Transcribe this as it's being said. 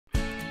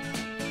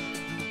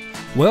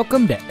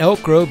Welcome to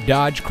Elk Grove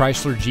Dodge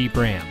Chrysler Jeep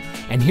Ram,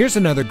 and here's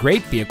another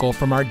great vehicle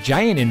from our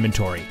giant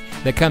inventory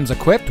that comes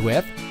equipped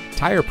with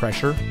tire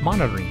pressure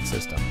monitoring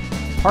system,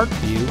 park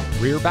view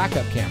rear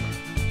backup camera,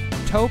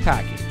 tow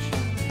package,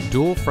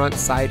 dual front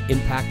side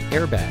impact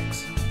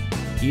airbags,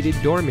 heated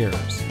door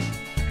mirrors.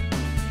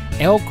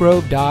 Elk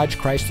Grove Dodge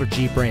Chrysler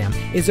Jeep Ram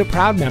is a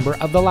proud member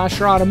of the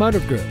Lasher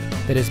Automotive Group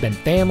that has been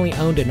family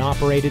owned and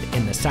operated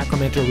in the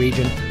Sacramento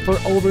region for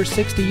over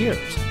 60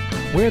 years.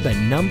 We're the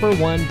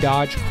 #1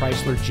 Dodge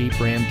Chrysler Jeep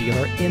Ram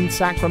dealer in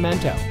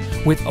Sacramento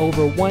with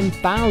over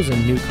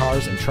 1,000 new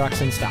cars and trucks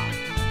in stock.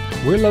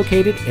 We're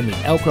located in the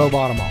Elk Grove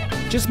Auto Mall,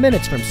 just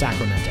minutes from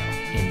Sacramento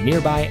in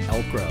nearby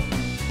Elk Grove.